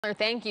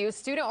Thank you.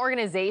 Student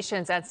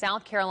organizations at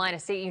South Carolina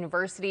State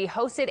University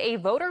hosted a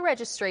voter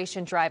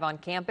registration drive on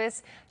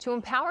campus to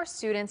empower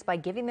students by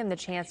giving them the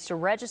chance to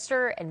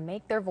register and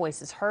make their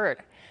voices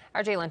heard.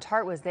 Our Jalen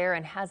Package was there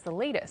and has the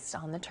latest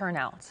on the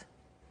turnout.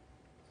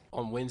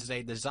 On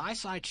Wednesday, the Xi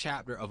Psi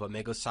chapter of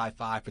Omega Psi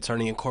Phi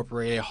Fraternity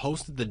Incorporated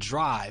hosted the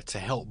drive to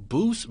help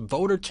boost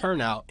voter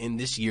turnout in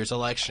this year's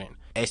election.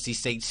 SC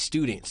State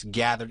students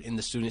gathered in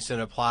the Student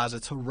Center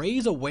Plaza to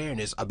raise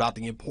awareness about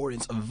the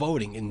importance of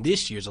voting in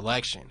this year's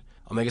election.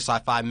 Omega Psi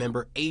Phi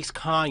member Ace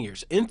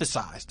Conyers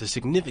emphasized the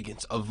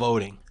significance of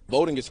voting.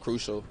 Voting is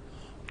crucial.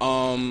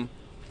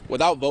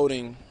 Without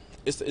voting,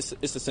 it's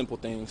the simple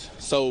things.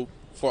 So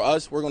for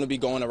us, we're going to be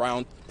going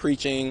around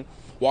preaching,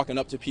 walking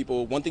up to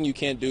people. One thing you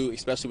can't do,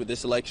 especially with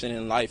this election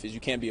in life, is you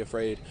can't be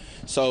afraid.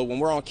 So when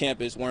we're on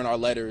campus wearing our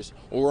letters,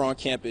 or we're on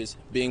campus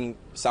being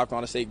South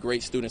Carolina State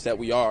great students that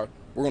we are,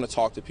 we're going to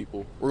talk to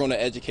people. We're going to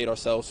educate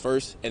ourselves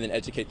first and then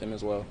educate them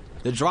as well.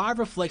 The drive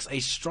reflects a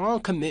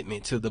strong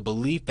commitment to the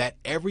belief that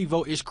every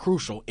vote is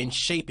crucial in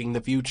shaping the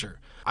future.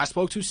 I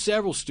spoke to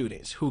several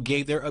students who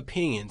gave their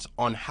opinions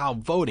on how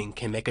voting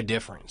can make a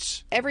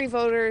difference. Every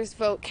voter's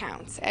vote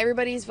counts.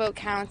 Everybody's vote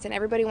counts, and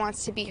everybody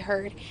wants to be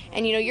heard.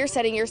 And you're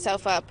setting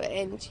yourself up,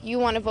 and you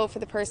want to vote for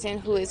the person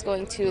who is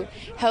going to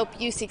help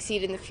you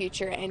succeed in the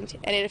future, and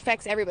it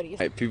affects everybody.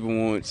 Like, people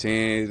want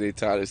change. They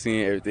tired of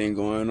seeing everything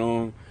going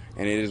on,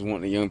 and they just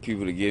want the young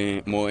people to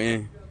get more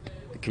in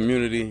the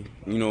community,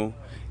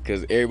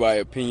 because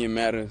everybody's opinion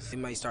matters. They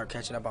might start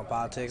catching up on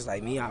politics.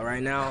 Like me,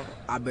 right now,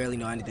 I barely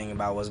know anything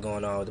about what's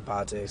going on with the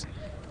politics.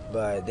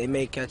 But they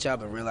may catch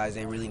up and realize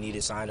they really need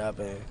to sign up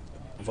and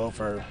vote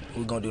for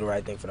who's going to do the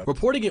right thing for them.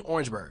 Reporting in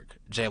Orangeburg,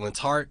 Jalen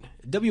Package,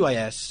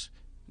 WIS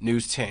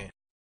News 10.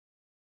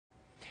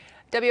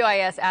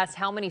 WIS asked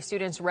how many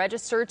students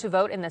registered to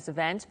vote in this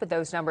event, but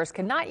those numbers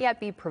cannot yet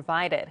be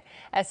provided.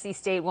 SC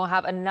State will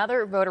have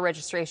another voter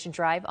registration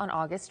drive on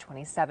August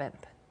 27th.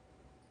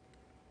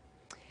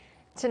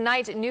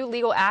 Tonight, new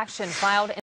legal action filed in